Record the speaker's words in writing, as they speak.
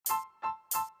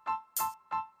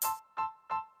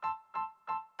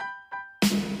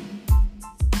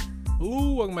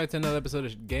Hello, welcome back to another episode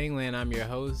of Gangland. I'm your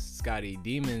host, Scotty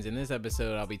Demons. In this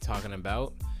episode, I'll be talking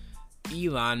about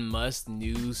Elon Musk's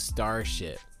new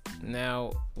Starship.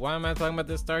 Now, why am I talking about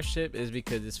this Starship? Is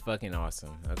because it's fucking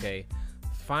awesome, okay?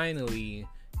 Finally,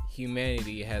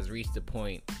 humanity has reached a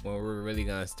point where we're really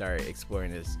gonna start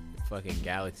exploring this fucking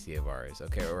galaxy of ours,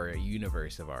 okay? Or a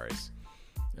universe of ours,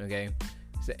 okay?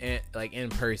 So, like in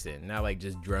person, not like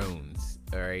just drones,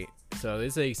 alright? So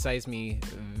this excites me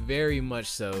very much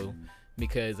so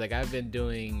because like I've been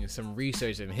doing some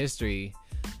research in history,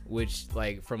 which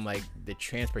like from like the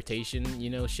transportation,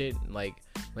 shit, like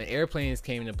when airplanes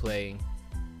came into play,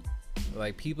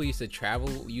 like people used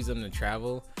to use them to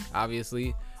travel,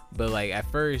 obviously, but like at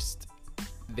first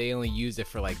they only used it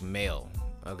for like mail,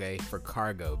 okay, for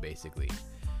cargo basically.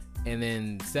 And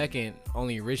then second,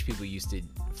 only rich people used to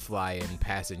fly in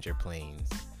passenger planes.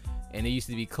 And it used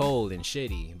to be cold and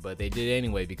shitty, but they did it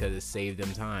anyway because it saved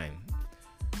them time.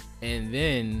 And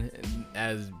then,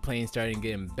 as planes started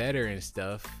getting better and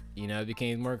stuff, it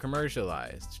became more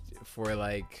commercialized for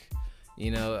like,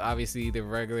 obviously the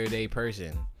regular day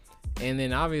person. And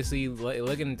then obviously,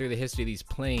 looking through the history of these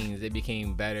planes, it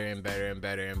became better and better and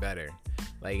better and better.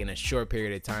 Like in a short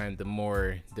period of time, the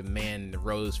more demand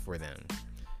rose for them.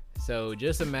 So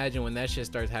just imagine when that shit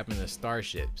starts happening to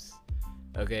starships.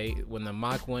 Okay, when the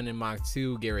Mach 1 and Mach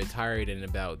 2 get retired in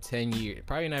about 10 years,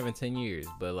 probably not even 10 years,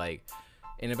 but like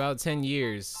in about 10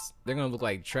 years, they're gonna look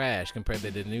like trash compared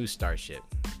to the new Starship.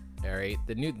 All right,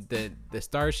 the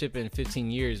Starship in 15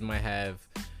 years might have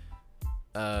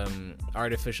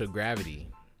artificial gravity,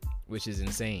 which is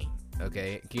insane.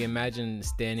 Okay, can you imagine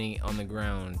standing on the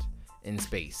ground in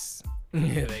space?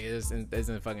 Like it's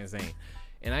fucking insane,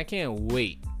 and I can't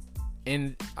wait.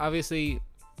 And obviously,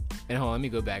 and hold on, let me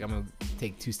go back. I'm gonna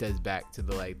take 2 steps back to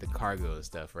the cargo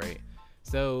stuff, right?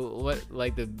 So what,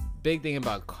 like the big thing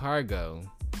about cargo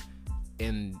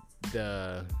in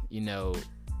the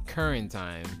current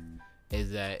time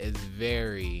is that it's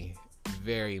very,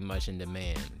 very much in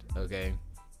demand. Okay,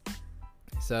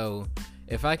 so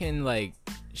if I can like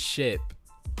ship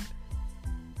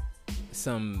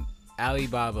some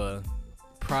Alibaba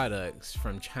products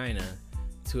from China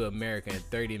to America in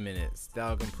 30 minutes,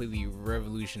 that'll completely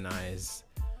revolutionize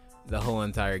the whole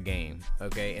entire game.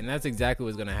 Okay, and that's exactly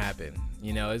what's gonna happen.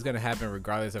 It's gonna happen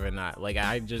regardless of it or not. Like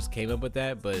I just came up with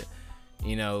that, but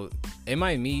it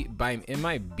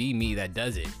might be me that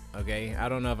does it. Okay, I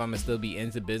don't know if I'm gonna still be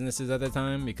into businesses at the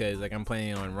time because like I'm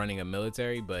planning on running a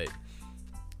military, but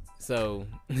so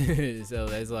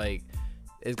that's like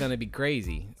it's gonna be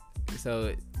crazy.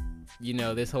 So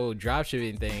this whole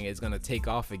dropshipping thing is going to take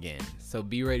off again. So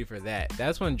be ready for that.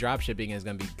 That's when dropshipping is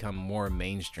going to become more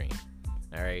mainstream.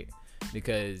 All right.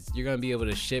 Because you're going to be able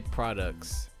to ship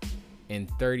products in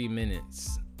 30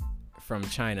 minutes from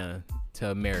China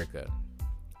to America.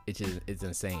 It's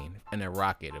insane. And a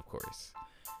rocket, of course.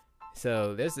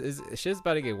 So shit's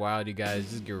about to get wild, you guys.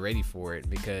 Just get ready for it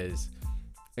because,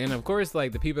 and of course,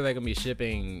 like the people that are going to be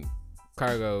shipping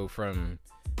cargo from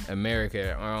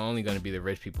America are only going to be the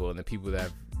rich people and the people that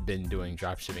have been doing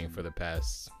drop shipping for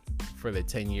the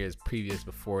 10 years previous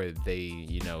before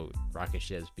they rocket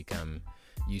ships become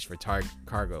used for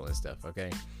cargo and stuff. Okay,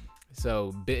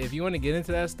 so if you want to get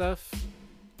into that stuff,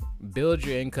 build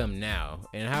your income now.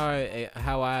 And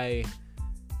how I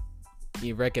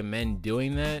recommend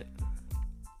doing that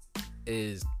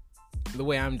is the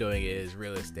way I'm doing it is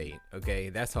real estate. Okay,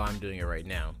 that's how I'm doing it right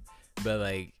now. But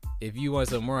like, if you want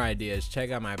some more ideas,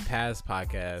 check out my past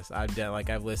podcasts.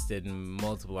 I've listed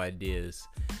multiple ideas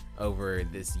over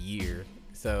this year.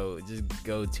 So just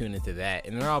go tune into that.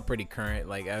 And they're all pretty current.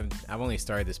 Like I've only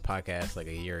started this podcast like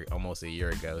almost a year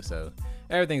ago. So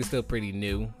everything's still pretty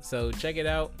new. So check it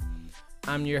out.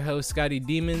 I'm your host, Scotty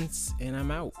Demons, and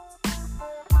I'm out.